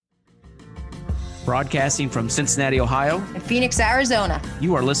Broadcasting from Cincinnati, Ohio, and Phoenix, Arizona.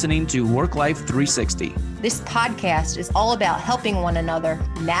 You are listening to Work Life 360. This podcast is all about helping one another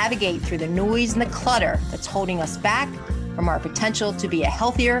navigate through the noise and the clutter that's holding us back from our potential to be a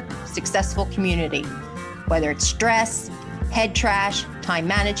healthier, successful community. Whether it's stress, head trash, time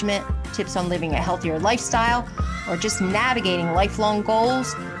management, tips on living a healthier lifestyle, or just navigating lifelong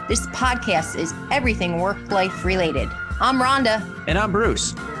goals, this podcast is everything work-life related. I'm Rhonda. And I'm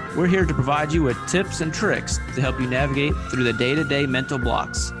Bruce. We're here to provide you with tips and tricks to help you navigate through the day-to-day mental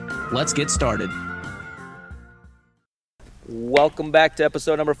blocks. Let's get started. Welcome back to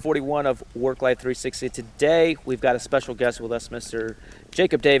episode number 41 of Work Life 360. Today, we've got a special guest with us, Mr.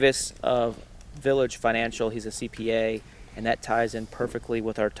 Jacob Davis of Village Financial. He's a CPA, and that ties in perfectly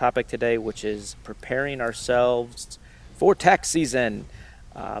with our topic today, which is preparing ourselves for tax season.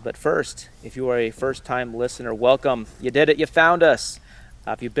 But first, if you are a first-time listener, welcome. You did it. You found us.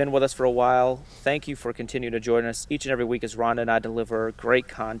 If you've been with us for a while, thank you for continuing to join us each and every week as Rhonda and I deliver great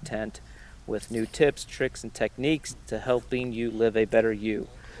content with new tips, tricks, and techniques to helping you live a better you.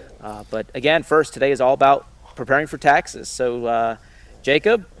 But again, first, today is all about preparing for taxes. So,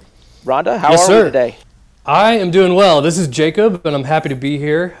 Jacob, Rhonda, how are we today? I am doing well. This is Jacob, and I'm happy to be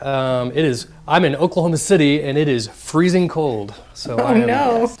here. I'm in Oklahoma City, and it is freezing cold. So I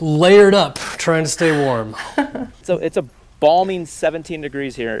am layered up, trying to stay warm. So it's a balming 17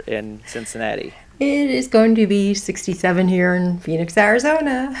 degrees here in Cincinnati. It is going to be 67 here in Phoenix,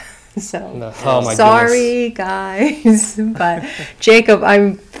 Arizona. So sorry, guys. But Jacob,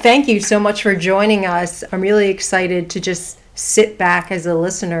 thank you so much for joining us. I'm really excited to just sit back as a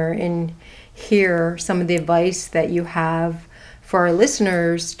listener and hear some of the advice that you have for our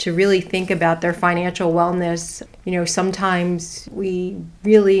listeners to really think about their financial wellness. You know, sometimes we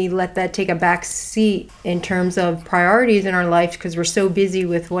really let that take a back seat in terms of priorities in our life because we're so busy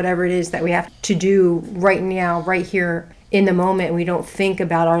with whatever it is that we have to do right now, right here in the moment. We don't think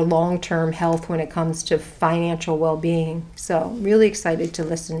about our long-term health when it comes to financial well-being. So really excited to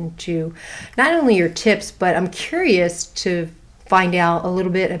listen to not only your tips, but I'm curious to find out a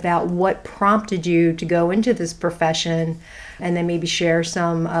little bit about what prompted you to go into this profession, and then maybe share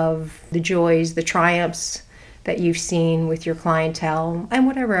some of the joys, the triumphs that you've seen with your clientele, and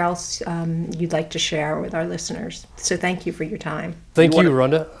whatever else you'd like to share with our listeners. So thank you for your time. Thank you,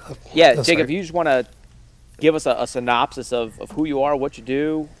 Rhonda. Yeah, Jacob, if you just want to give us a synopsis of who you are, what you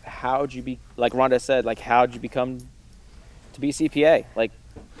do, how'd you be, like Rhonda said, like how'd you become to be a CPA? Like,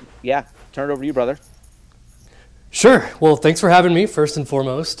 yeah, turn it over to you, brother. Sure. Well, thanks for having me, first and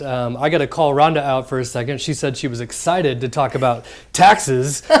foremost. I got to call Rhonda out for a second. She said she was excited to talk about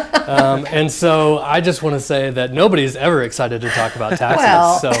taxes. And so I just want to say that nobody's ever excited to talk about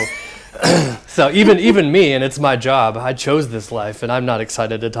taxes. So even me, and it's my job, I chose this life, and I'm not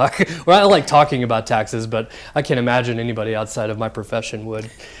excited to talk. Well, I like talking about taxes, but I can't imagine anybody outside of my profession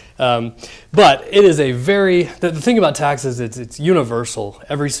would. But it is the thing about taxes, it's universal.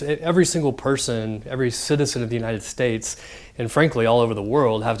 Every single person, every citizen of the United States, and frankly all over the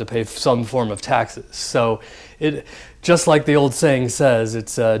world, have to pay some form of taxes. So it, just like the old saying says,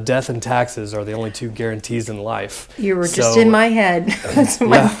 it's death and taxes are the only two guarantees in life. You were just in my head. That's what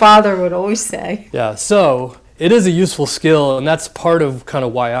my father would always say. Yeah, so it is a useful skill, and that's part of kind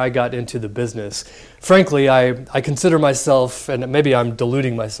of why I got into the business. Frankly, I consider myself, and maybe I'm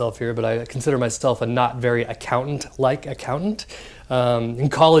deluding myself here, but I consider myself a not very accountant-like accountant. In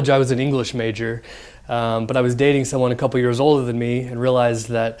college, I was an English major, but I was dating someone a couple years older than me and realized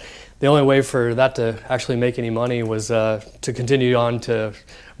that the only way for that to actually make any money was to continue on to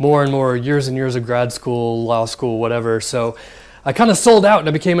more and more years and years of grad school, law school, whatever. So I kind of sold out and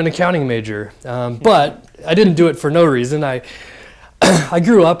I became an accounting major. But I didn't do it for no reason. I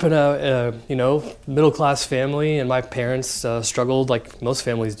grew up in a middle class family, and my parents struggled, like most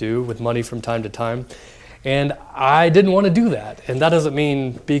families do, with money from time to time. And I didn't want to do that. And that doesn't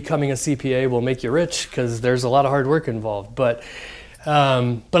mean becoming a CPA will make you rich, because there's a lot of hard work involved. But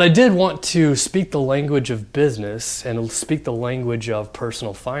I did want to speak the language of business and speak the language of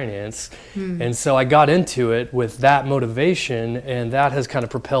personal finance. And so I got into it with that motivation, and that has kind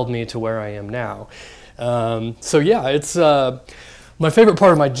of propelled me to where I am now. It's my favorite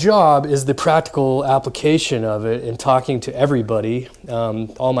part of my job is the practical application of it and talking to everybody,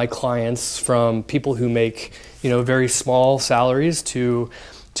 all my clients, from people who make very small salaries to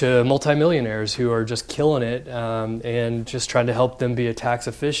multimillionaires who are just killing it, and just trying to help them be tax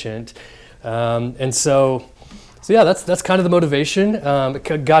efficient. That's kind of the motivation.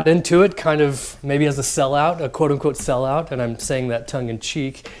 Got into it kind of maybe as a sellout, a quote unquote sellout, and I'm saying that tongue in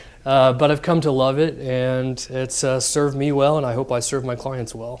cheek. But I've come to love it, and it's served me well, and I hope I serve my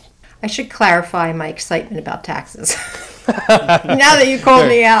clients well. I should clarify my excitement about taxes. Now that you called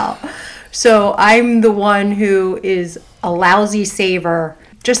me out. So I'm the one who is a lousy saver.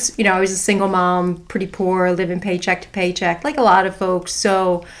 Just, I was a single mom, pretty poor, living paycheck to paycheck, like a lot of folks.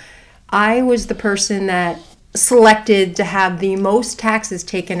 So I was the person that selected to have the most taxes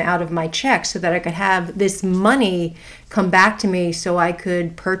taken out of my check so that I could have this money come back to me so I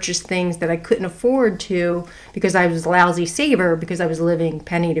could purchase things that I couldn't afford to because I was a lousy saver because I was living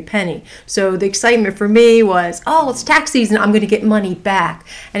penny to penny. So the excitement for me was, oh, it's tax season, I'm going to get money back.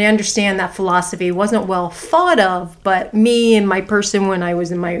 And I understand that philosophy wasn't well thought of, but me and my person when I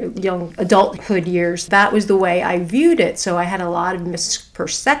was in my young adulthood years, that was the way I viewed it. So I had a lot of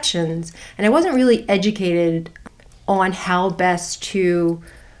misperceptions and I wasn't really educated on how best to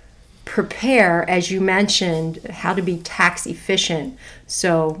prepare, as you mentioned, how to be tax efficient.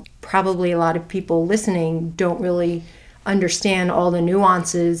 So probably a lot of people listening don't really understand all the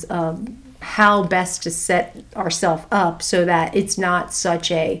nuances of how best to set ourselves up so that it's not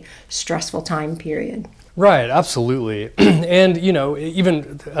such a stressful time period. Right, absolutely. And,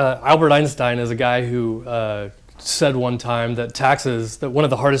 even Albert Einstein is a guy who said one time that that one of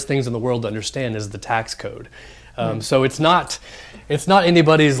the hardest things in the world to understand is the tax code. So it's not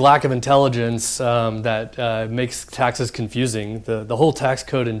anybody's lack of intelligence that makes taxes confusing. The whole tax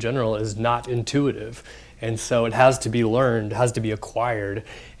code in general is not intuitive, and so it has to be learned, has to be acquired.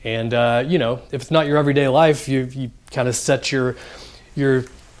 And if it's not your everyday life, you kind of set your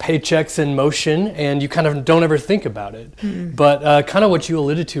paychecks in motion, and you kind of don't ever think about it. Mm-hmm. But kind of what you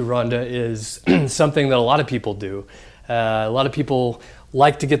alluded to, Rhonda, is something that a lot of people do. A lot of people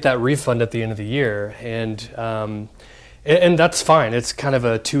like to get that refund at the end of the year, and that's fine. It's kind of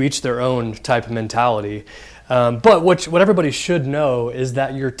a to each their own type of mentality. But what everybody should know is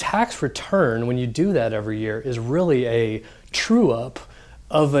that your tax return, when you do that every year, is really a true up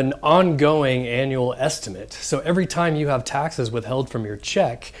of an ongoing annual estimate. So every time you have taxes withheld from your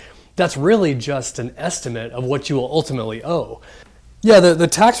check, that's really just an estimate of what you will ultimately owe. Yeah, the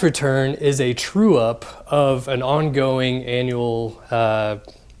tax return is a true up of an ongoing annual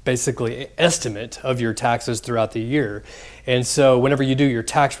basically estimate of your taxes throughout the year. And so whenever you do your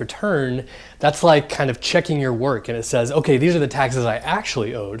tax return, that's like kind of checking your work, and it says, okay, these are the taxes I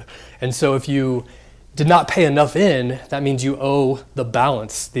actually owed. And so if you did not pay enough in, that means you owe the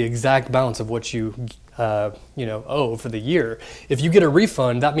balance, the exact balance of what you owe for the year. If you get a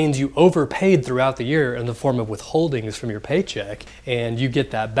refund, that means you overpaid throughout the year in the form of withholdings from your paycheck, and you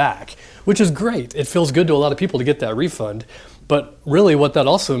get that back, which is great. It feels good to a lot of people to get that refund. But really what that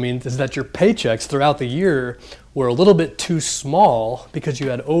also means is that your paychecks throughout the year were a little bit too small because you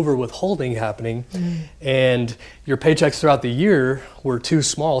had over withholding happening, and your paychecks throughout the year were too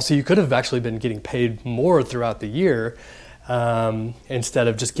small. So you could have actually been getting paid more throughout the year instead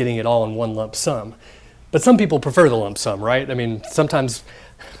of just getting it all in one lump sum. But some people prefer the lump sum, right? I mean, sometimes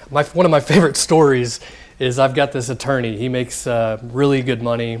one of my favorite stories is I've got this attorney. He makes really good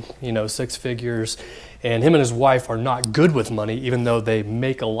money, 6 figures. And him and his wife are not good with money, even though they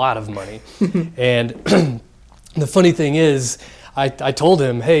make a lot of money. And the funny thing is, I told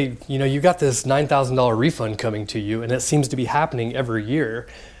him, hey, you got this $9,000 refund coming to you, and it seems to be happening every year.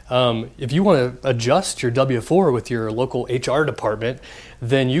 If you want to adjust your W-4 with your local HR department,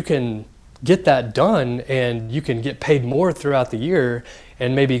 then you can get that done, and you can get paid more throughout the year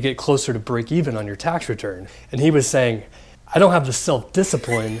and maybe get closer to break even on your tax return. And he was saying, I don't have the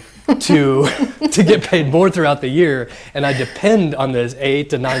self-discipline to get paid more throughout the year, and I depend on this $8,000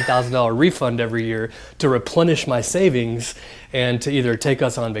 to $9,000 refund every year to replenish my savings and to either take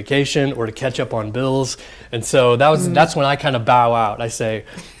us on vacation or to catch up on bills. And so that's when I kind of bow out. I say,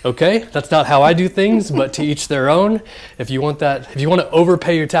 okay, that's not how I do things, but to each their own. If you want to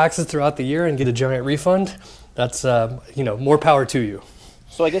overpay your taxes throughout the year and get a giant refund, that's more power to you.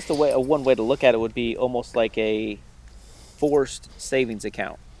 So I guess one way to look at it would be almost like a forced savings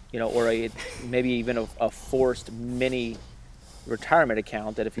account, or maybe even a forced mini retirement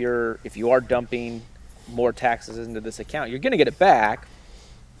account, that if you are dumping more taxes into this account, you're going to get it back,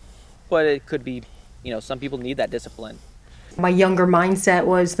 but it could be, some people need that discipline. My younger mindset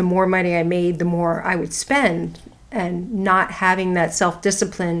was the more money I made, the more I would spend, and not having that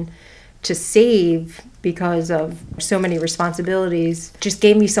self-discipline to save because of so many responsibilities just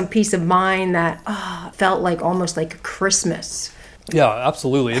gave me some peace of mind that felt like almost like a Christmas. Yeah,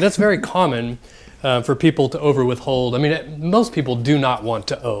 absolutely. And that's very common for people to over withhold. I mean, most people do not want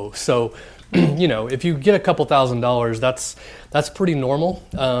to owe. So if you get a couple $1,000s, that's pretty normal.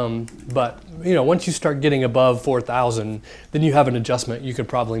 But once you start getting above 4,000, then you have an adjustment you could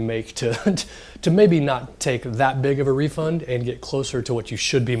probably make to to maybe not take that big of a refund and get closer to what you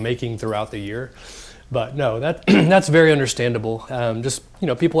should be making throughout the year. But no, that's very understandable. Just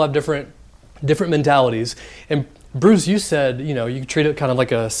people have different mentalities. And Bruce, you said you treat it kind of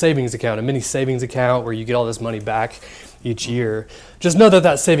like a savings account, a mini savings account where you get all this money back each year. Just know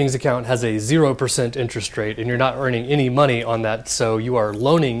that savings account has a 0% interest rate, and you're not earning any money on that. So you are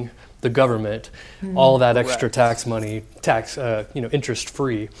loaning the government all that extra tax money, interest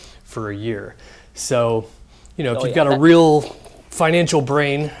free for a year. So if you've got a real financial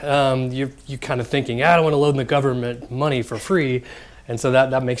brain, you kind of thinking, I don't want to loan the government money for free, and so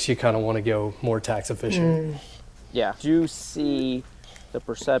that makes you kind of want to go more tax efficient. Yeah. Do you see the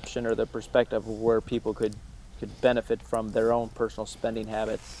perception or the perspective of where people could benefit from their own personal spending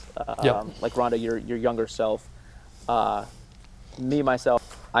habits? Like Rhonda, your younger self, me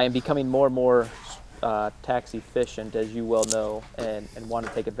myself, I am becoming more and more tax efficient, as you well know, and want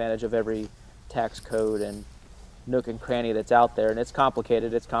to take advantage of every tax code and nook and cranny that's out there. And it's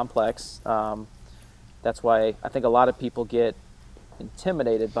complicated, it's complex. That's why I think a lot of people get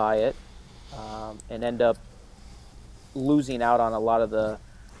intimidated by it and end up losing out on a lot of the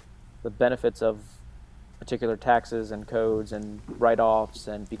benefits of particular taxes and codes and write-offs,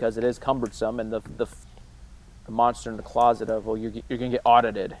 and because it is cumbersome, and the monster in the closet of, you're going to get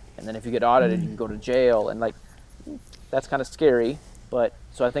audited, and then if you get audited you can go to jail, and that's kind of scary. But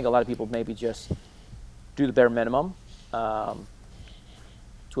so I think a lot of people maybe just do the bare minimum to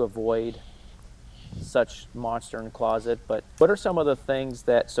avoid such monster in the closet. But what are some of the things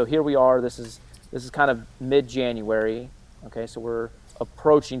so here we are, this is kind of mid-January, okay, so we're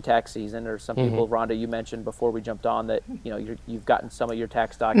approaching tax season. Or some people, Rhonda, you mentioned before we jumped on that you've gotten some of your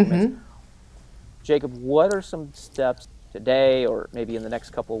tax documents. Jacob, what are some steps today or maybe in the next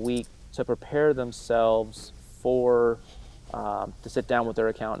couple of weeks to prepare themselves for to sit down with their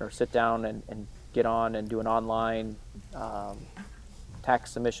accountant, or sit down and get on and do an online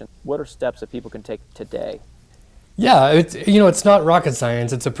tax submission? What are steps that people can take today? Yeah, it's not rocket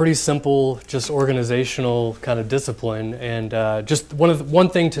science. It's a pretty simple, just organizational kind of discipline. And just one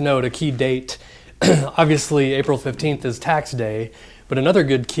thing to note, a key date, obviously April 15th is tax day, but another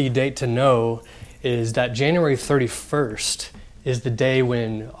good key date to know is that January 31st is the day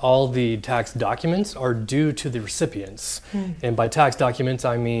when all the tax documents are due to the recipients. And by tax documents,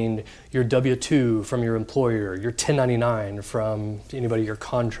 I mean your W-2 from your employer, your 1099 from anybody you're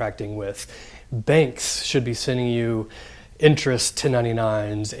contracting with. Banks should be sending you interest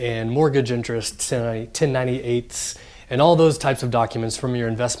 1099s and mortgage interest 1098s and all those types of documents from your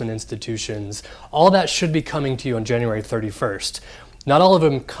investment institutions. All that should be coming to you on January 31st. Not all of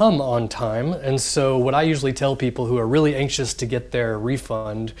them come on time, and so what I usually tell people who are really anxious to get their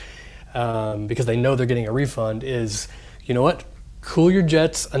refund, because they know they're getting a refund, is, you know what? Cool your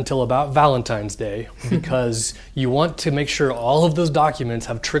jets until about Valentine's Day, because you want to make sure all of those documents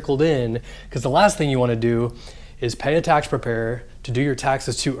have trickled in, because the last thing you want to do is pay a tax preparer to do your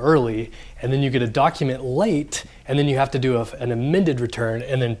taxes too early, and then you get a document late, and then you have to do an amended return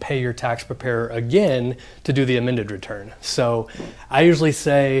and then pay your tax preparer again to do the amended return. So I usually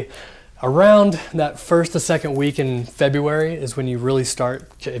say around that first to second week in February is when you really start,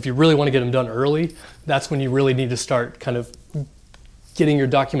 if you really want to get them done early, that's when you really need to start kind of getting your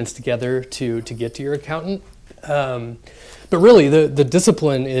documents together to get to your accountant. But really the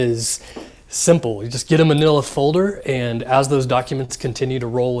discipline is simple. You just get a manila folder, and as those documents continue to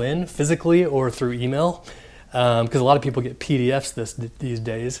roll in physically or through email, because a lot of people get PDFs these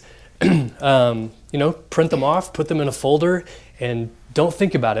days, print them off, put them in a folder, and don't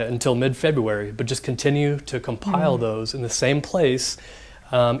think about it until mid-February, but just continue to compile those in the same place.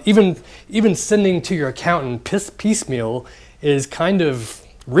 Even sending to your accountant piecemeal is kind of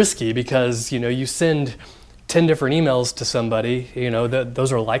risky, because you send 10 different emails to somebody,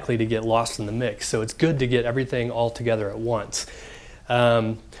 those are likely to get lost in the mix. So it's good to get everything all together at once.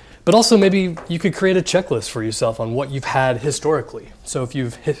 But also maybe you could create a checklist for yourself on what you've had historically. So if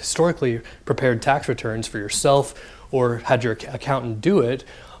you've historically prepared tax returns for yourself or had your accountant do it,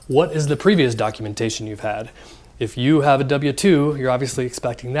 what is the previous documentation you've had? If you have a W-2, you're obviously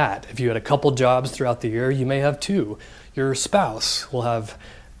expecting that. If you had a couple jobs throughout the year, you may have 2. Your spouse will have,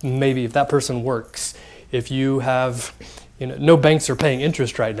 maybe if that person works. If you have, no banks are paying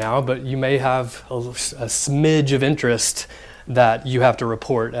interest right now, but you may have a smidge of interest that you have to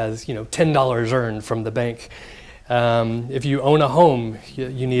report as, $10 earned from the bank. If you own a home,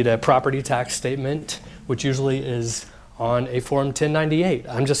 you need a property tax statement, which usually is on a Form 1098.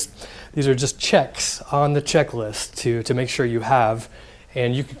 These are just checks on the checklist to make sure you have,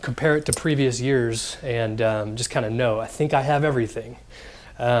 and you can compare it to previous years and just kind of know, I think I have everything.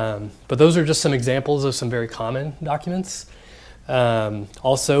 But those are just some examples of some very common documents.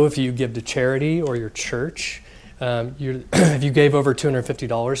 Also, if you give to charity or your church, if you gave over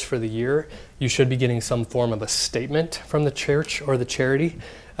 $250 for the year, you should be getting some form of a statement from the church or the charity.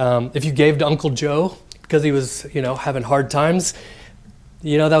 If you gave to Uncle Joe because he was, having hard times,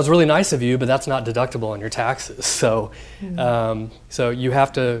 that was really nice of you, but that's not deductible on your taxes. So, so you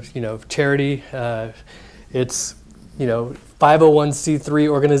have to, charity, it's, 501c3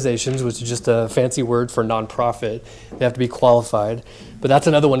 organizations, which is just a fancy word for nonprofit. They have to be qualified, but that's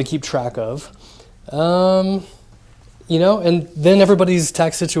another one to keep track of. And then everybody's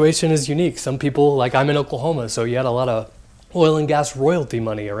tax situation is unique. Some people, like I'm in Oklahoma, so you had a lot of oil and gas royalty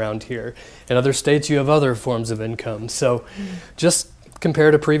money around here. In other states, you have other forms of income. So just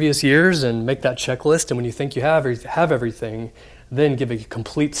compare to previous years and make that checklist. And when you think you have everything, then give a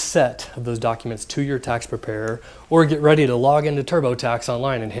complete set of those documents to your tax preparer, or get ready to log into TurboTax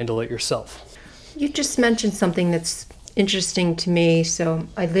online and handle it yourself. You just mentioned something that's interesting to me. So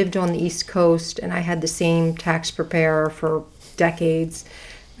I lived on the East Coast and I had the same tax preparer for decades.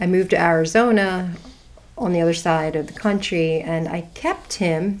 I moved to Arizona on the other side of the country and I kept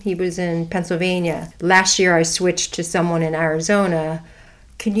him. He was in Pennsylvania. Last year I switched to someone in Arizona.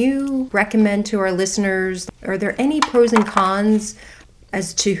 Can you recommend to our listeners, are there any pros and cons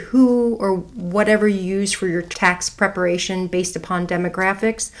as to who or whatever you use for your tax preparation based upon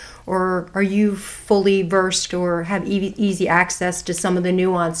demographics? Or are you fully versed or have easy access to some of the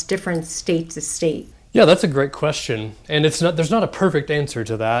nuance different state to state? Yeah, that's a great question. And there's not a perfect answer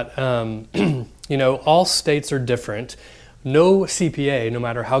to that. All states are different. No CPA, no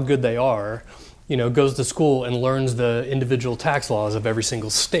matter how good they are, goes to school and learns the individual tax laws of every single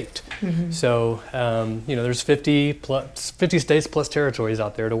state. Mm-hmm. So, there's 50 states plus territories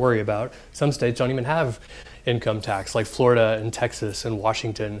out there to worry about. Some states don't even have income tax, like Florida and Texas and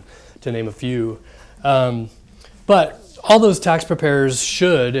Washington, to name a few. But all those tax preparers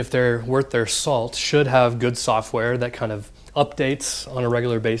should, if they're worth their salt, should have good software that kind of updates on a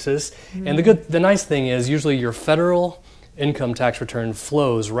regular basis. Mm-hmm. And the nice thing is usually your federal income tax return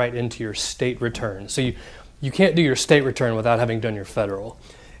flows right into your state return. So you can't do your state return without having done your federal.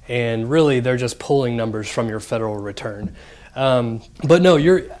 And really, they're just pulling numbers from your federal return. But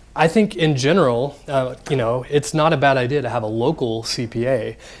no, I think in general, it's not a bad idea to have a local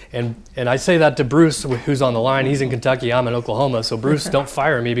CPA. And I say that to Bruce, who's on the line. He's in Kentucky, I'm in Oklahoma. So Bruce, don't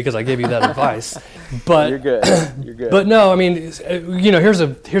fire me because I gave you that advice. But you're good. You're good. But no, here's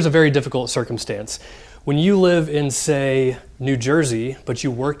a very difficult circumstance. When you live in, say, New Jersey, but you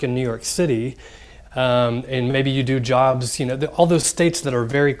work in New York City, and maybe you do jobs, all those states that are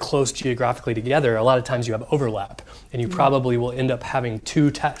very close geographically together, a lot of times you have overlap, and you probably will end up having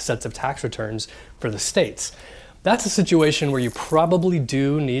two sets of tax returns for the states. That's a situation where you probably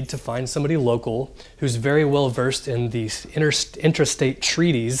do need to find somebody local who's very well versed in these interstate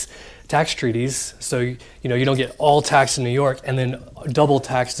treaties, tax treaties, so you don't get all taxed in New York and then double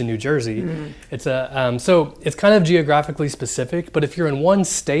taxed in New Jersey. Mm-hmm. It's so it's kind of geographically specific, but if you're in one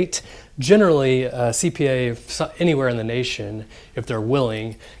state, generally a CPA anywhere in the nation, if they're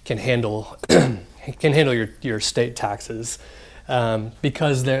willing, can handle your state taxes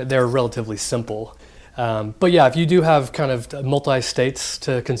because they're relatively simple. But yeah, if you do have kind of multi-states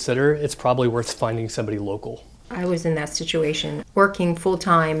to consider, it's probably worth finding somebody local. I was in that situation, working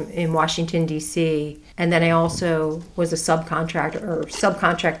full-time in Washington, D.C., and then I also was a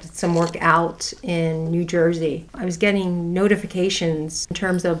subcontracted some work out in New Jersey. I was getting notifications in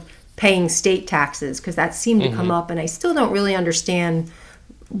terms of paying state taxes because that seemed to come up, and I still don't really understand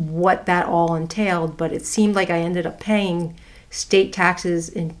what that all entailed, but it seemed like I ended up paying state taxes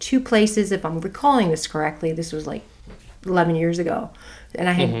in two places, if I'm recalling this correctly. This was like 11 years ago. And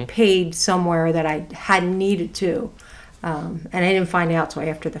I had paid somewhere that I hadn't needed to. And I didn't find out till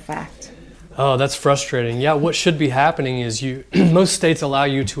after the fact. Oh, that's frustrating. Yeah, what should be happening is most states allow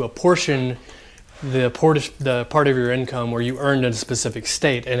you to apportion the part of your income where you earned in a specific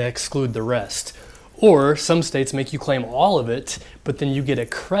state and exclude the rest. Or some states make you claim all of it, but then you get a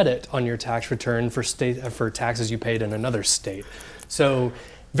credit on your tax return for taxes you paid in another state. So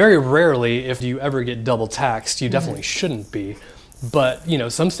very rarely, if you ever get double taxed, you definitely shouldn't be. But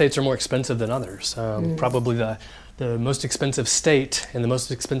some states are more expensive than others. Probably the most expensive state and the most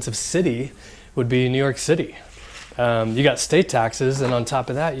expensive city would be New York City. You got state taxes, and on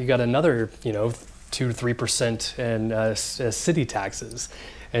top of that, you got another 2 to 3% in city taxes,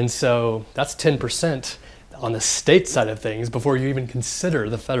 and so that's 10% on the state side of things before you even consider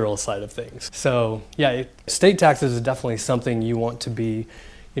the federal side of things. So yeah, state taxes is definitely something you want to be,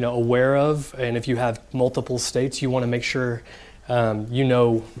 aware of. And if you have multiple states, you want to make sure,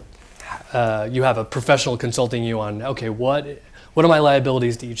 you have a professional consulting you on, okay, what are my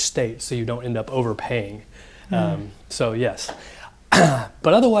liabilities to each state, so you don't end up overpaying. So yes.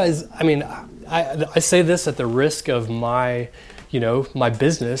 But otherwise, I mean, I say this at the risk of my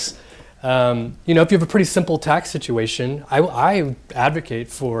business. If you have a pretty simple tax situation, I advocate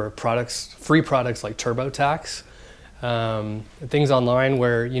for free products like TurboTax, things online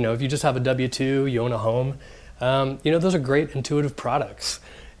where, if you just have a W-2, you own a home, those are great intuitive products.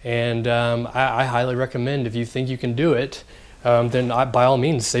 And I highly recommend, if you think you can do it, then by all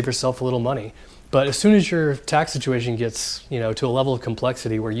means, save yourself a little money. But as soon as your tax situation gets, to a level of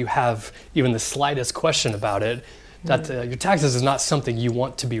complexity where you have even the slightest question about it, that your taxes is not something you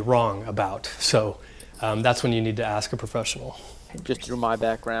want to be wrong about. So that's when you need to ask a professional. Just through my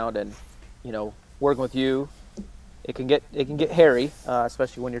background and, working with you, it can get hairy,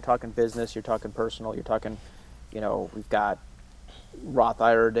 especially when you're talking business, you're talking personal, you're talking, we've got Roth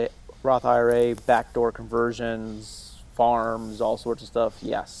IRA, backdoor conversions, farms, all sorts of stuff.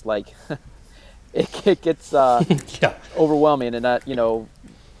 Yes, like it gets overwhelming. And that,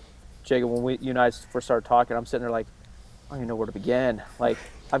 Jacob, when you and I first started talking, I'm sitting there like, I don't even know where to begin. Like,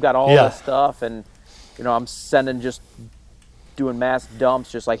 I've got all this stuff, and I'm doing mass dumps,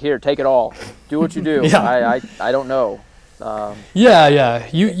 just like, here, take it all, do what you do. I don't know.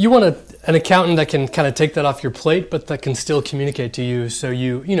 You want an accountant that can kind of take that off your plate, but that can still communicate to you. So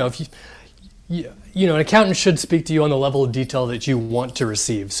an accountant should speak to you on the level of detail that you want to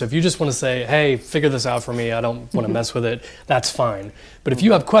receive. So if you just want to say, hey, figure this out for me, I don't want to mess with it, that's fine. But if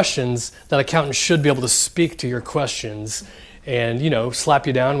you have questions, that accountant should be able to speak to your questions and, slap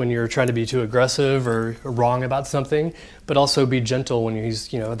you down when you're trying to be too aggressive or wrong about something, but also be gentle when he's,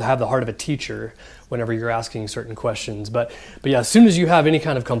 have the heart of a teacher whenever you're asking certain questions. But yeah, as soon as you have any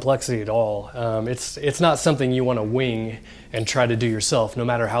kind of complexity at all, it's not something you want to wing and try to do yourself, no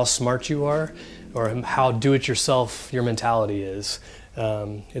matter how smart you are or how do-it-yourself your mentality is.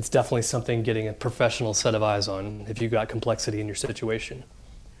 It's definitely something getting a professional set of eyes on if you've got complexity in your situation.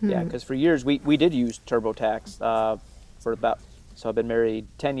 Yeah, because for years we did use TurboTax so I've been married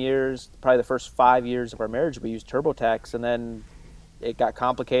 10 years. Probably the first 5 years of our marriage we used TurboTax, and then it got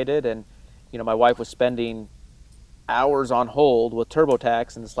complicated, and my wife was spending hours on hold with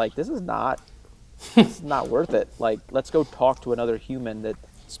TurboTax, and it's like, this is not worth it. Like, let's go talk to another human that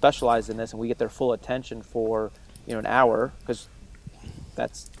specializes in this, and we get their full attention for an hour, because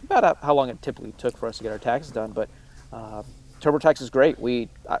that's about how long it typically took for us to get our taxes done. But TurboTax is great.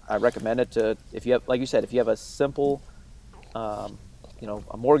 I recommend it to, if you have, like you said, if you have a simple, a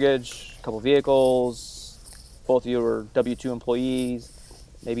mortgage, a couple vehicles, both of you are W-2 employees,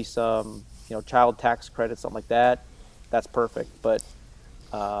 maybe some, child tax credit, something like that, that's perfect. But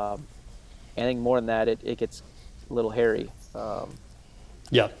anything more than that, it gets a little hairy.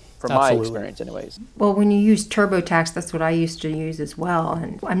 From my experience anyways. Well, when you use TurboTax, that's what I used to use as well.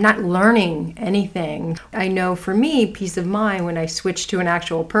 And I'm not learning anything. I know for me, peace of mind, when I switched to an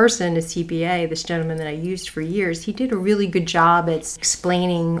actual person, a CPA, this gentleman that I used for years, he did a really good job at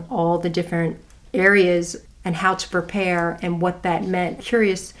explaining all the different areas and how to prepare and what that meant.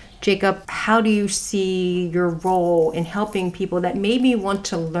 Curious, Jacob, how do you see your role in helping people that maybe want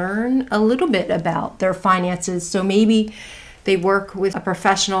to learn a little bit about their finances? So maybe they work with a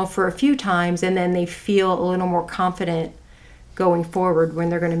professional for a few times and then they feel a little more confident going forward when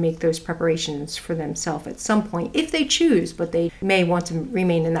they're going to make those preparations for themselves at some point, if they choose, but they may want to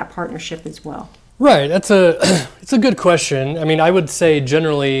remain in that partnership as well. Right. It's a good question. I mean, I would say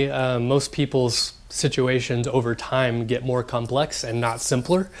generally most people's situations over time get more complex and not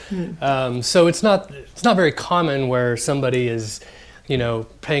simpler. So it's not very common where somebody is,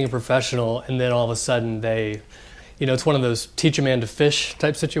 paying a professional and then all of a sudden they, it's one of those teach a man to fish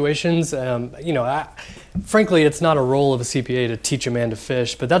type situations. Frankly, it's not a role of a CPA to teach a man to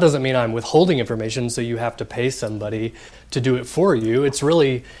fish, but that doesn't mean I'm withholding information, so you have to pay somebody to do it for you. It's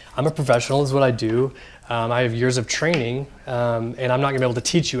really, I'm a professional, is what I do. I have years of training, and I'm not going to be able to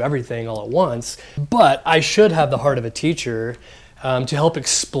teach you everything all at once, but I should have the heart of a teacher to help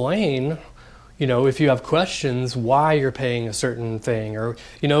explain, if you have questions, why you're paying a certain thing. Or,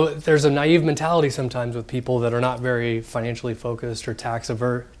 there's a naive mentality sometimes with people that are not very financially focused or tax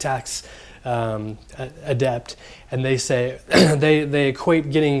adept, and they say they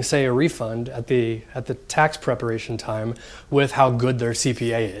equate getting, say, a refund at the tax preparation time with how good their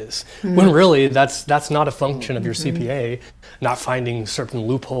CPA is. When really that's not a function of your CPA not finding certain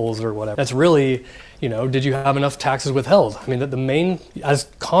loopholes or whatever. That's really, did you have enough taxes withheld? I mean, the main, as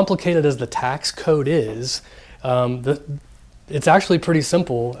complicated as the tax code is, it's actually pretty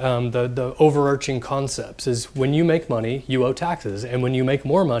simple. The overarching concepts is when you make money, you owe taxes, and when you make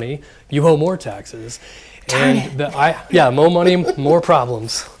more money, you owe more taxes. More money, more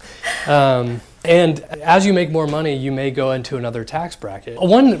problems. And as you make more money, you may go into another tax bracket.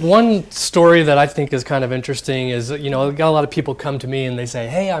 One story that I think is kind of interesting is, I got a lot of people come to me and they say,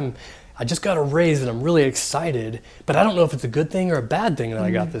 hey, I just got a raise and I'm really excited, but I don't know if it's a good thing or a bad thing that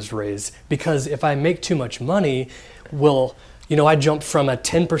I got this raise, because if I make too much money, I jumped from a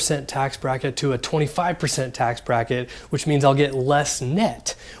 10% tax bracket to a 25% tax bracket, which means I'll get less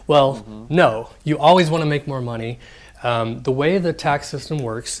net. Well, no, you always want to make more money. The way the tax system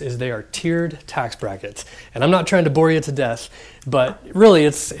works is they are tiered tax brackets. And I'm not trying to bore you to death, but really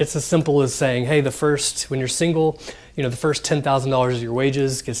it's as simple as saying, hey, when you're single, the first $10,000 of your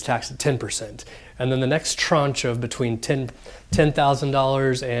wages gets taxed at 10%. And then the next tranche of between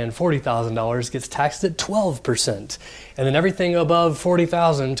 $10,000 and $40,000 gets taxed at 12%. And then everything above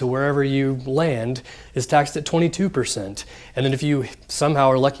 $40,000 to wherever you land is taxed at 22%. And then if you somehow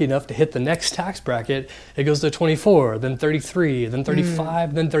are lucky enough to hit the next tax bracket, it goes to 24, then 33, then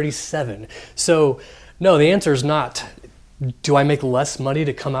 35, then 37. So no, the answer is not, do I make less money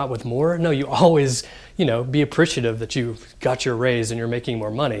to come out with more? No, you always, be appreciative that you got your raise and you're making more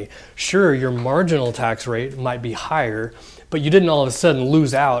money. Sure, your marginal tax rate might be higher, but you didn't all of a sudden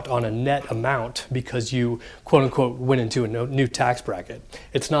lose out on a net amount because you, quote unquote, went into a new tax bracket.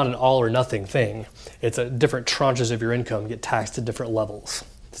 It's not an all or nothing thing. It's different tranches of your income get taxed at different levels.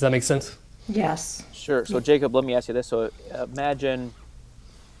 Does that make sense? Yes. Sure. So Jacob, let me ask you this. So imagine,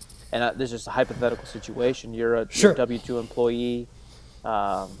 and this is just a hypothetical situation, you're a W-2 employee,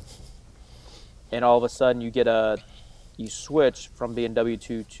 and all of a sudden you switch from being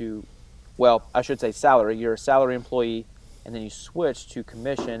W-2 to, well, I should say salary. You're a salary employee, and then you switch to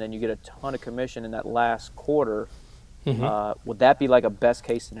commission, and you get a ton of commission in that last quarter. Would that be like a best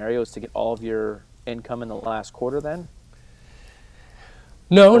case scenario, is to get all of your income in the last quarter then?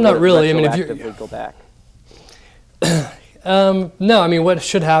 No, not really. I mean, if you go back. No, I mean, what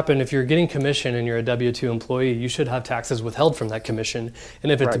should happen if you're getting commission and you're a W-2 employee, you should have taxes withheld from that commission.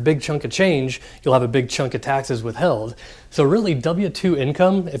 And if it's a big chunk of change, you'll have a big chunk of taxes withheld. So really, W-2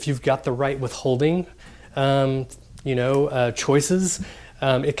 income, if you've got the right withholding, choices,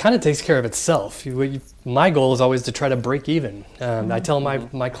 it kind of takes care of itself. My goal is always to try to break even. I tell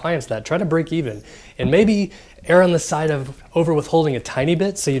my clients that, try to break even. And maybe err on the side of over withholding a tiny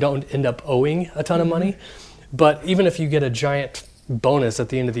bit so you don't end up owing a ton of money. But even if you get a giant bonus at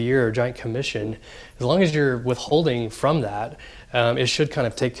the end of the year, or a giant commission, as long as you're withholding from that, it should kind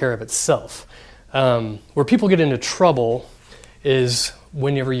of take care of itself. Where people get into trouble is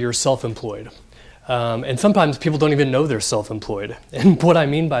whenever you're self-employed. And sometimes people don't even know they're self-employed. And what I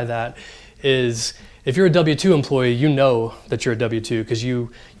mean by that is, if you're a W-2 employee, you know that you're a W-2 because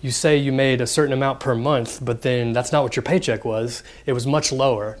you say you made a certain amount per month, but then that's not what your paycheck was. It was much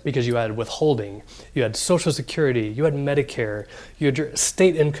lower because you had withholding, you had Social Security, you had Medicare, you had your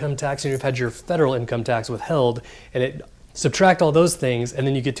state income tax, and you've had your federal income tax withheld, and it subtract all those things, and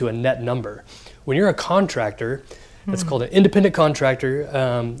then you get to a net number. When you're a contractor, it's called an independent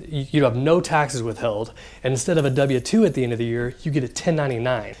contractor, you have no taxes withheld, and instead of a W-2 at the end of the year, you get a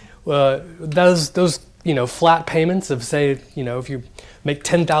 1099. Those flat payments of, say, if you make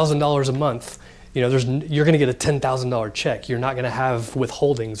 $10,000 a month, you're going to get a $10,000 check. You're not going to have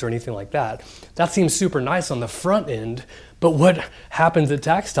withholdings or anything like that. That seems super nice on the front end, but what happens at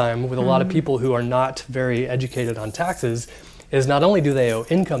tax time with a lot of people who are not very educated on taxes is not only do they owe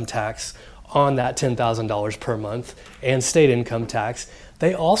income tax on that $10,000 per month and state income tax,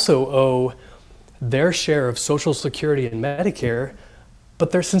 they also owe their share of Social Security and Medicare.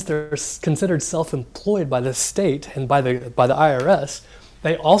 But since they're considered self-employed by the state and by the IRS,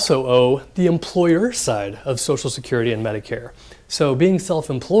 they also owe the employer side of Social Security and Medicare. So being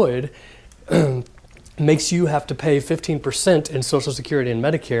self-employed makes you have to pay 15% in Social Security and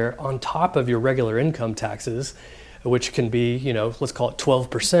Medicare on top of your regular income taxes, which can be, let's call it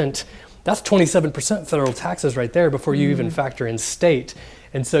 12%. That's 27% federal taxes right there before you even factor in state.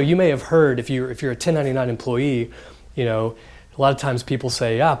 And so you may have heard, if you're a 1099 employee, a lot of times people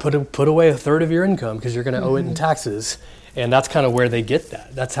say, put away a third of your income because you're going to owe it in taxes. And that's kind of where they get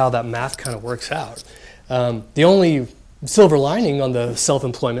that. That's how that math kind of works out. The only silver lining on the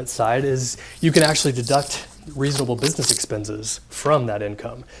self-employment side is you can actually deduct reasonable business expenses from that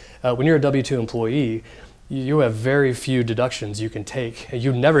income. When you're a W-2 employee, you have very few deductions you can take.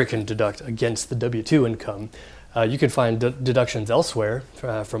 You never can deduct against the W-2 income. You can find deductions elsewhere,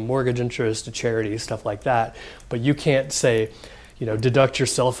 from mortgage interest to charity, stuff like that. But you can't say, deduct your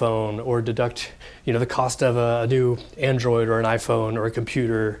cell phone or deduct, the cost of a new Android or an iPhone or a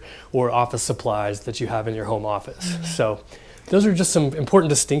computer or office supplies that you have in your home office. Mm-hmm. So those are just some important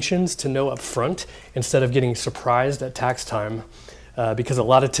distinctions to know up front instead of getting surprised at tax time, because a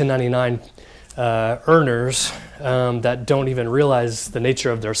lot of 1099 earners that don't even realize the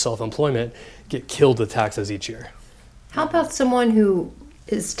nature of their self-employment get killed with taxes each year. How about someone who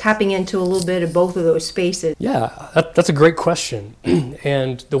is tapping into a little bit of both of those spaces? Yeah, that's a great question.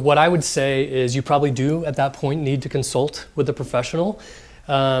 And what I would say is you probably do at that point need to consult with a professional.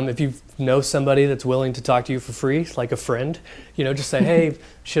 If you know somebody that's willing to talk to you for free, like a friend, just say, hey,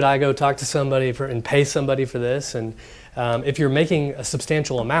 should I go talk to somebody and pay somebody for this? And if you're making a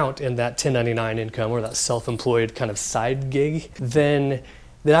substantial amount in that 1099 income or that self-employed kind of side gig, then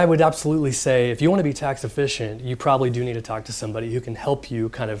I would absolutely say if you want to be tax efficient, you probably do need to talk to somebody who can help you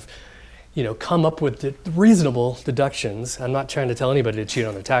kind of, come up with reasonable deductions. I'm not trying to tell anybody to cheat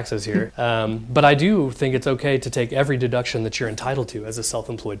on their taxes here, but I do think it's okay to take every deduction that you're entitled to as a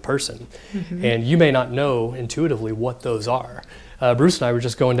self-employed person. Mm-hmm. And you may not know intuitively what those are. Bruce and I were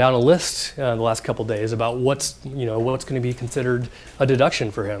just going down a list the last couple days about what's going to be considered a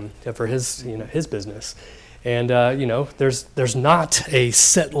deduction for him, for his, his business. And, there's not a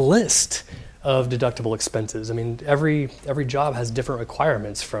set list of deductible expenses. I mean, every job has different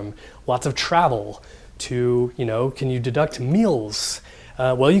requirements, from lots of travel to, can you deduct meals?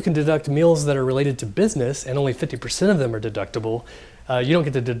 Well, you can deduct meals that are related to business, and only 50% of them are deductible. You don't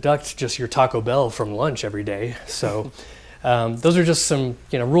get to deduct just your Taco Bell from lunch every day. So those are just some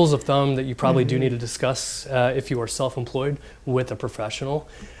rules of thumb that you probably do need to discuss if you are self-employed with a professional.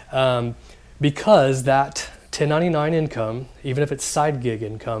 Because that 1099 income, even if it's side gig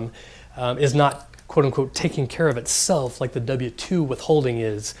income, is not, quote unquote, taking care of itself like the W-2 withholding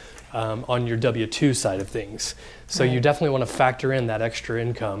is on your W-2 side of things. So You definitely want to factor in that extra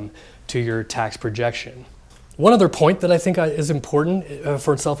income to your tax projection. One other point that I think is important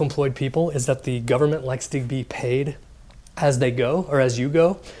for self-employed people is that the government likes to be paid as they go, or as you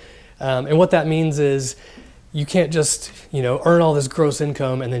go. And what that means is you can't just, earn all this gross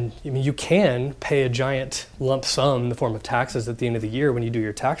income and then, you can pay a giant lump sum in the form of taxes at the end of the year when you do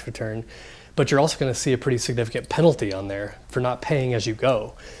your tax return, but you're also going to see a pretty significant penalty on there for not paying as you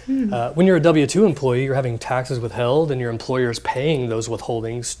go. When you're a W-2 employee, you're having taxes withheld and your employer is paying those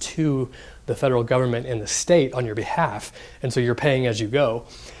withholdings to the federal government and the state on your behalf, and so you're paying as you go.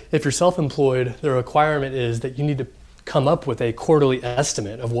 If you're self-employed, the requirement is that you need to come up with a quarterly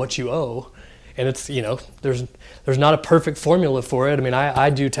estimate of what you owe. And it's, there's not a perfect formula for it. I mean, I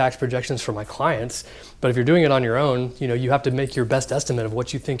do tax projections for my clients, but if you're doing it on your own, you have to make your best estimate of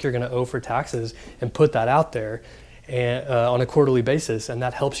what you think you're going to owe for taxes and put that out there and, on a quarterly basis, and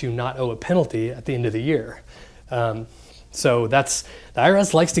that helps you not owe a penalty at the end of the year. So the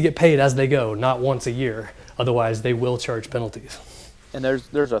IRS likes to get paid as they go, not once a year. Otherwise, they will charge penalties. And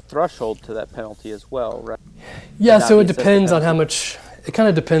there's a threshold to that penalty as well, right? Yeah, so it depends on how much. It kind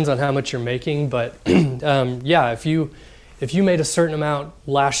of depends on how much you're making, but if you made a certain amount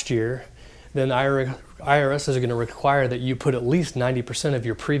last year, then IRS is going to require that you put at least 90% of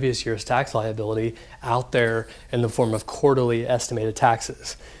your previous year's tax liability out there in the form of quarterly estimated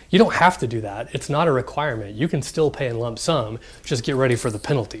taxes. You don't have to do that. It's not a requirement. You can still pay in lump sum, just get ready for the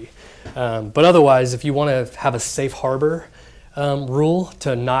penalty. But otherwise, if you want to have a safe harbor rule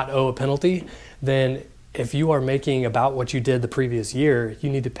to not owe a penalty, then if you are making about what you did the previous year, you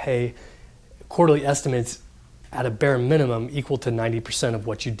need to pay quarterly estimates at a bare minimum equal to 90% of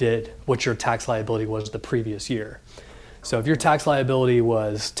what you did, what your tax liability was the previous year. So if your tax liability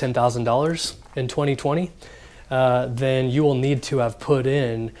was $10,000 in 2020, then you will need to have put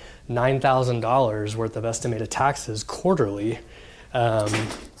in $9,000 worth of estimated taxes quarterly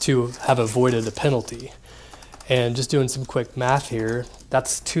to have avoided a penalty. And just doing some quick math here,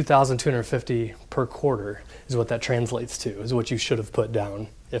 that's $2,250 per quarter is what that translates to, is what you should have put down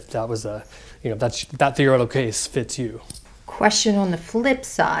if that was that theoretical case fits you. Question on the flip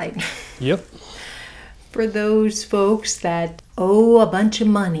side. Yep. For those folks that owe a bunch of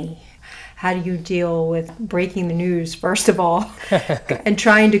money, how do you deal with breaking the news, first of all, and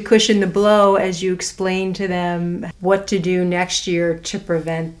trying to cushion the blow as you explain to them what to do next year to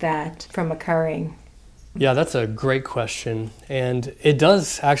prevent that from occurring? Yeah, that's a great question. And it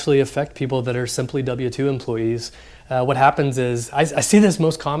does actually affect people that are simply W-2 employees. what happens is, I see this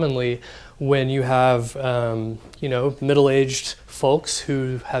most commonly when you have, middle-aged folks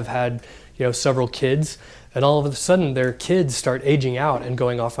who have had, several kids, and all of a sudden their kids start aging out and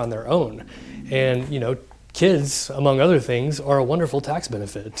going off on their own. And, kids, among other things, are a wonderful tax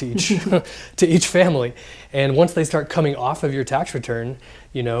benefit to each to each family. And once they start coming off of your tax return,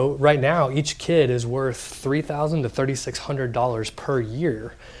 right now each kid is worth $3,000 to $3,600 per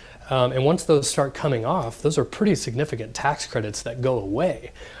year. And once those start coming off, those are pretty significant tax credits that go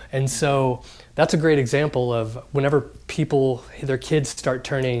away. And so that's a great example of whenever their kids start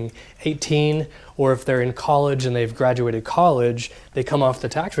turning 18, or if they're in college and they've graduated college, they come off the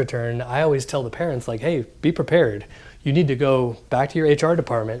tax return. I always tell the parents, like, hey, be prepared. You need to go back to your HR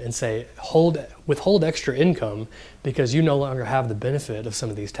department and say, withhold extra income, because you no longer have the benefit of some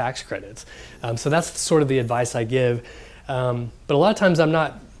of these tax credits. So that's sort of the advice I give. But a lot of times I'm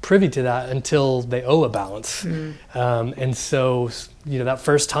not privy to that until they owe a balance. And so, that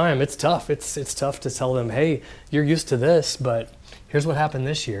first time it's tough. It's tough to tell them, hey, you're used to this, but here's what happened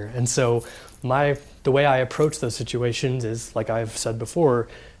this year. And so the way I approach those situations is, like I've said before,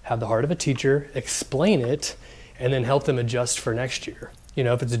 have the heart of a teacher, explain it, and then help them adjust for next year.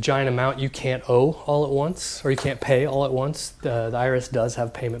 If it's a giant amount you can't owe all at once, or you can't pay all at once, the IRS does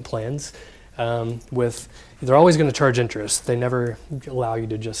have payment plans they're always going to charge interest. They never allow you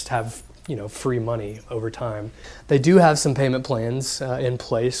to just have, free money over time. They do have some payment plans in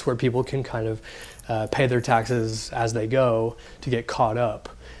place where people can kind of pay their taxes as they go to get caught up.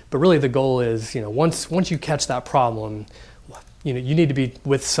 But really the goal is, once you catch that problem, you need to be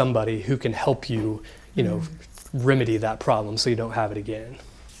with somebody who can help you, remedy that problem so you don't have it again.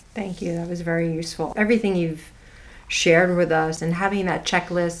 Thank you. That was very useful. Everything you've shared with us, and having that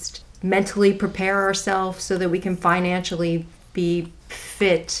checklist, mentally prepare ourselves so that we can financially be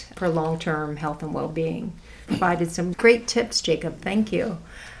fit for long-term health and well-being. Provided some great tips, Jacob. Thank you.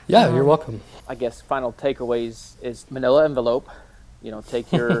 Yeah, you're welcome. I guess final takeaways is manila envelope. Take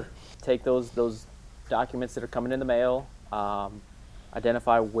those documents that are coming in the mail.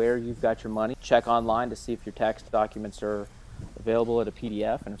 Identify where you've got your money. Check online to see if your tax documents are available at a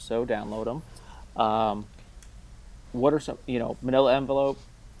PDF, and if so, download them. What are some, manila envelope?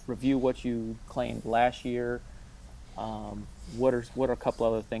 Review what you claimed last year. What are a couple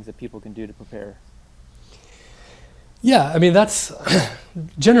other things that people can do to prepare? Yeah, that's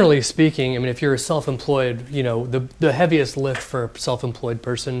generally speaking. If you're self-employed, the heaviest lift for a self-employed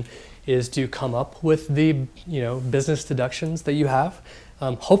person is to come up with the business deductions that you have.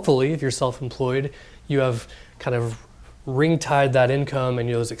 Hopefully, if you're self-employed, you have kind of ring-tied that income and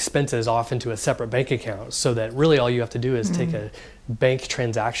those expenses off into a separate bank account, so that really all you have to do is take a bank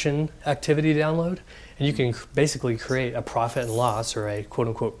transaction activity download, and you can basically create a profit and loss, or a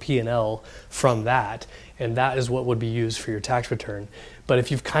quote-unquote P&L from that, and that is what would be used for your tax return. But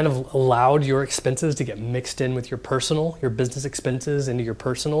if you've kind of allowed your expenses to get mixed in with your business expenses into your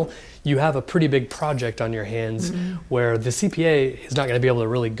personal, you have a pretty big project on your hands where the CPA is not going to be able to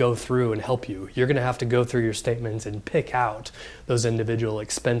really go through and help you. You're going to have to go through your statements and pick out those individual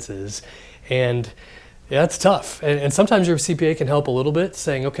expenses. And yeah, it's tough. And sometimes your CPA can help a little bit,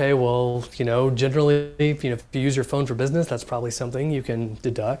 saying, okay, well, generally, if you use your phone for business, that's probably something you can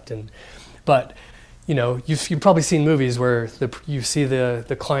deduct. But you've probably seen movies where you see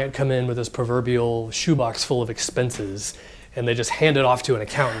the client come in with this proverbial shoebox full of expenses, and they just hand it off to an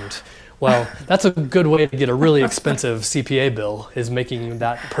accountant. Well, that's a good way to get a really expensive CPA bill, is making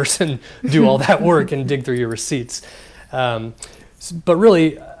that person do all that work and dig through your receipts. But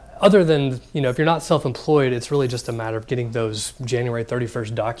really, other than, if you're not self-employed, it's really just a matter of getting those January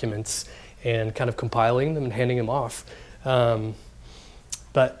 31st documents and kind of compiling them and handing them off.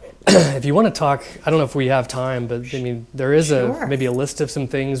 But if you want to talk, I don't know if we have time, but there is maybe a list of some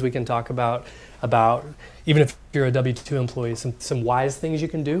things we can talk about even if you're a W-2 employee, some wise things you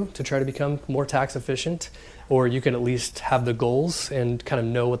can do to try to become more tax efficient, or you can at least have the goals and kind of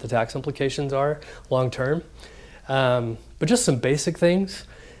know what the tax implications are long term. But just some basic things.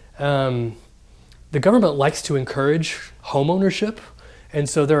 The government likes to encourage home ownership, and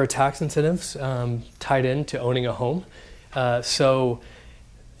so there are tax incentives tied into owning a home.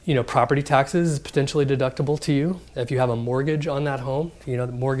 Property taxes is potentially deductible to you. If you have a mortgage on that home, the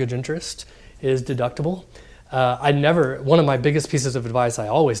mortgage interest is deductible. One of my biggest pieces of advice I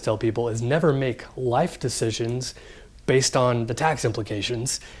always tell people is never make life decisions based on the tax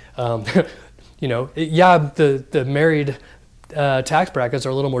implications. The married tax brackets are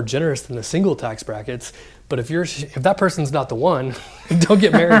a little more generous than the single tax brackets, but if that person's not the one, don't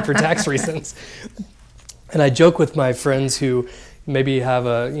get married for tax reasons. And I joke with my friends who maybe have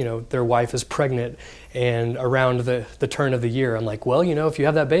their wife is pregnant, and around the turn of the year, I'm like, well, if you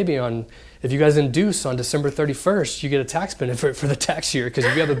have that baby if you guys induce on December 31st, you get a tax benefit for the tax year, because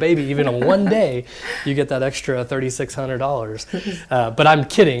if you have a baby even on one day, you get that extra $3,600. But I'm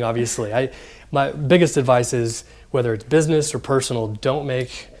kidding, obviously. My biggest advice is, whether it's business or personal, don't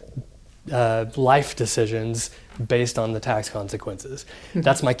make life decisions based on the tax consequences.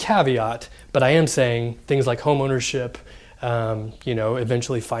 That's my caveat, but I am saying things like home ownership,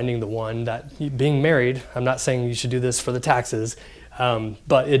 eventually finding the one, that being married, I'm not saying you should do this for the taxes,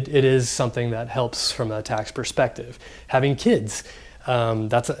 but it is something that helps from a tax perspective. Having kids, I'm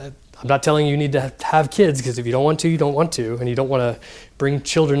not telling you need to have kids, because if you don't want to, you don't want to, and you don't want to bring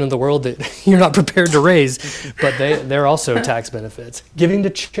children into the world that you're not prepared to raise, but they're also tax benefits. Giving to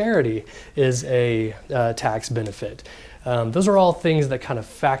charity is a tax benefit. Those are all things that kind of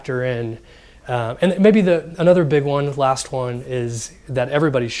factor in. And maybe another big one, last one, is that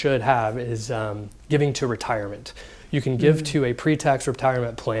everybody should have is giving to retirement. You can give to a pre-tax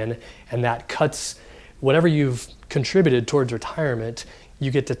retirement plan, and that cuts whatever you've contributed towards retirement.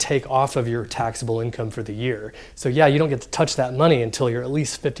 You get to take off of your taxable income for the year. So yeah, you don't get to touch that money until you're at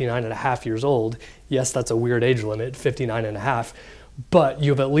least 59 and a half years old. Yes, that's a weird age limit, 59 and a half, but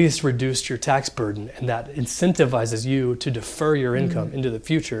you've at least reduced your tax burden, and that incentivizes you to defer your income into the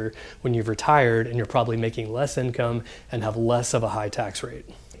future when you've retired and you're probably making less income and have less of a high tax rate.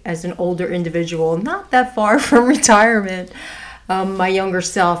 As an older individual, not that far from retirement, my younger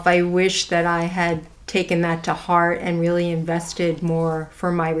self, I wish that I had taken that to heart and really invested more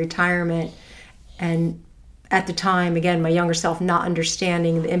for my retirement. And at the time, again, my younger self not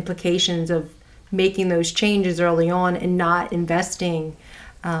understanding the implications of making those changes early on and not investing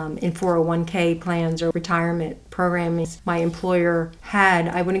in 401k plans or retirement programming my employer had.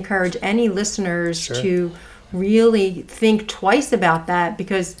 I would encourage any listeners to really think twice about that,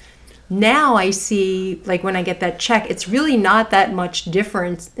 because now I see, like when I get that check, it's really not that much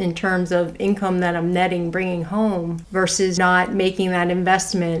difference in terms of income that I'm netting, bringing home, versus not making that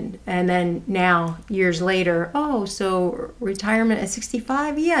investment. And then now, years later, so retirement at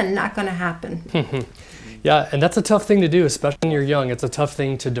 65? Yeah, not going to happen. Yeah, and that's a tough thing to do, especially when you're young. It's a tough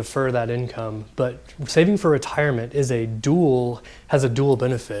thing to defer that income. But saving for retirement has a dual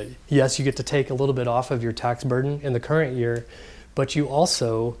benefit. Yes, you get to take a little bit off of your tax burden in the current year, but you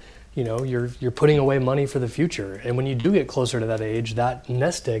also, you're putting away money for the future. And when you do get closer to that age, that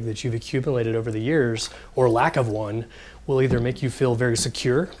nest egg that you've accumulated over the years, or lack of one, will either make you feel very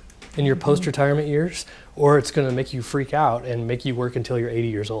secure in your post-retirement years, or it's going to make you freak out and make you work until you're 80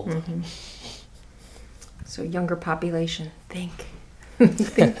 years old. So younger population, think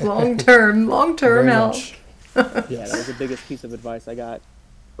long-term health. Yeah, that was the biggest piece of advice I got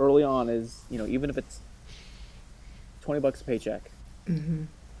early on is, even if it's $20 a paycheck,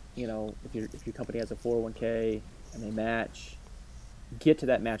 if your company has a 401k and they match, get to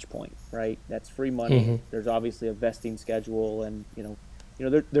that match point, right? That's free money. There's obviously a vesting schedule, and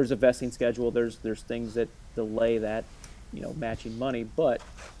there's a vesting schedule. There's things that delay that, matching money, but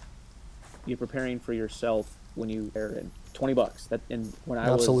you're preparing for yourself when you are in $20. That, and when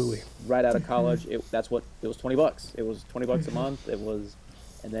I was right out of college, it was $20. It was $20 a month. It was,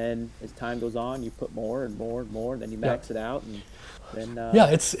 and then as time goes on, you put more and more and more, and then you max it out, and then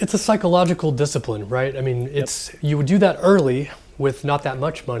it's a psychological discipline, right? I mean, you would do that early with not that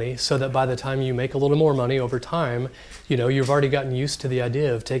much money, so that by the time you make a little more money over time, you've already gotten used to the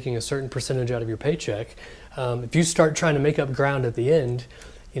idea of taking a certain percentage out of your paycheck. If you start trying to make up ground at the end,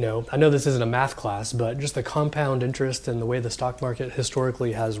 I know this isn't a math class, but just the compound interest and the way the stock market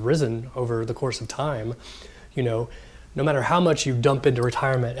historically has risen over the course of time, no matter how much you dump into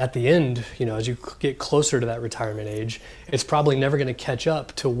retirement at the end, as you get closer to that retirement age, it's probably never going to catch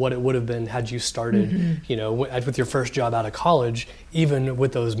up to what it would have been had you started, with your first job out of college, even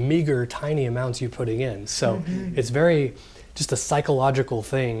with those meager, tiny amounts you're putting in. So it's very just a psychological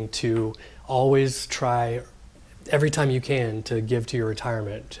thing to always try every time you can to give to your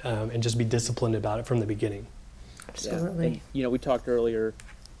retirement, and just be disciplined about it from the beginning. Absolutely. Yeah. And, we talked earlier,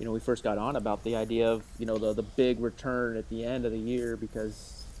 we first got on about the idea of, the big return at the end of the year,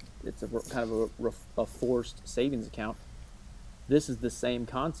 because it's a kind of a forced savings account. This is the same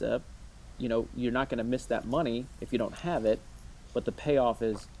concept. You're not going to miss that money if you don't have it, but the payoff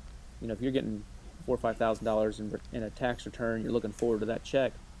is, if you're getting $4,000 or $5,000 in a tax return, you're looking forward to that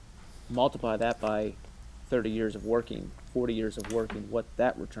check, multiply that by 30 years of working, 40 years of working, what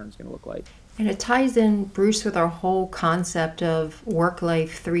that return is going to look like. And it ties in, Bruce, with our whole concept of Work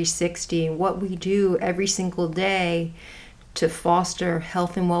Life 360 and what we do every single day to foster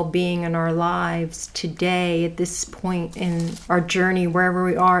health and well-being in our lives today at this point in our journey, wherever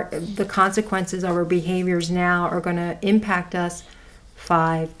we are. The consequences of our behaviors now are going to impact us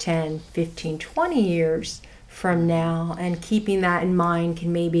 5, 10, 15, 20 years from now, and keeping that in mind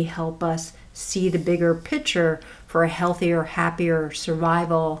can maybe help us see the bigger picture for a healthier, happier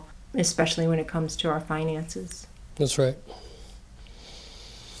survival, especially when it comes to our finances. That's right.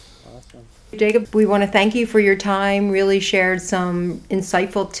 Awesome. Jacob, we want to thank you for your time, really shared some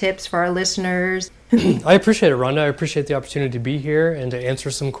insightful tips for our listeners. I appreciate it, Rhonda. I appreciate the opportunity to be here and to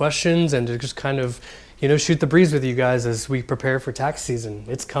answer some questions and to just kind of, shoot the breeze with you guys as we prepare for tax season.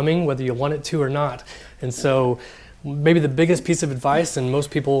 It's coming, whether you want it to or not. And so maybe the biggest piece of advice, and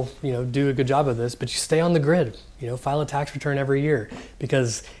most people, do a good job of this, but you stay on the grid. File a tax return every year,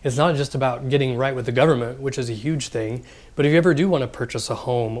 because it's not just about getting right with the government, which is a huge thing, but if you ever do want to purchase a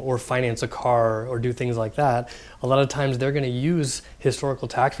home or finance a car or do things like that, a lot of times they're going to use historical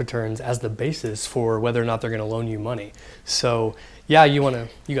tax returns as the basis for whether or not they're going to loan you money. So yeah, you got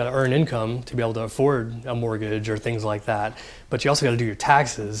to earn income to be able to afford a mortgage or things like that, but you also got to do your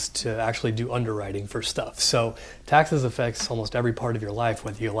taxes to actually do underwriting for stuff. So taxes affects almost every part of your life,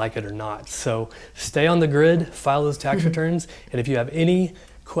 whether you like it or not. So stay on the grid, file those tax returns, and if you have any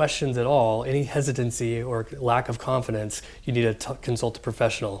questions at all, any hesitancy or lack of confidence, you need to consult a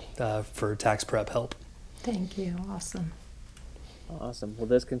professional for tax prep help. Thank you. Awesome. Awesome. Well,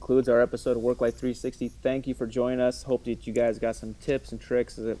 this concludes our episode of Work Life 360. Thank you for joining us. Hope that you guys got some tips and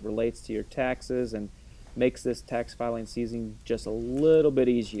tricks as it relates to your taxes and makes this tax filing season just a little bit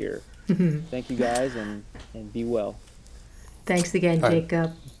easier. Thank you guys, and be well. Thanks again,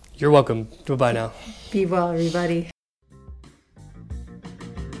 Jacob. You're welcome. Goodbye now. Be well, everybody.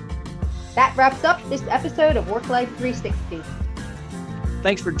 That wraps up this episode of Work Life 360.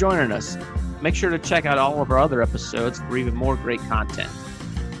 Thanks for joining us. Make sure to check out all of our other episodes for even more great content.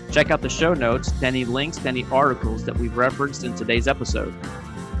 Check out the show notes to any links to any articles that we've referenced in today's episode.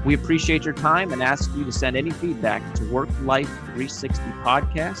 We appreciate your time and ask you to send any feedback to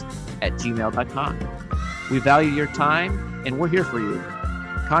worklife360podcast@gmail.com. We value your time, and we're here for you.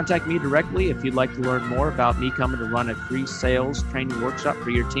 Contact me directly if you'd like to learn more about me coming to run a free sales training workshop for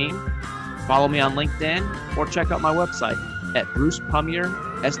your team. Follow me on LinkedIn or check out my website at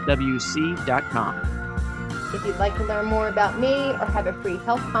brucepumierswc.com. If you'd like to learn more about me or have a free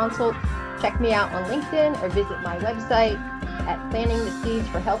health consult, check me out on LinkedIn or visit my website at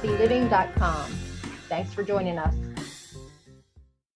planningtheseedsforhealthyliving.com. Thanks for joining us.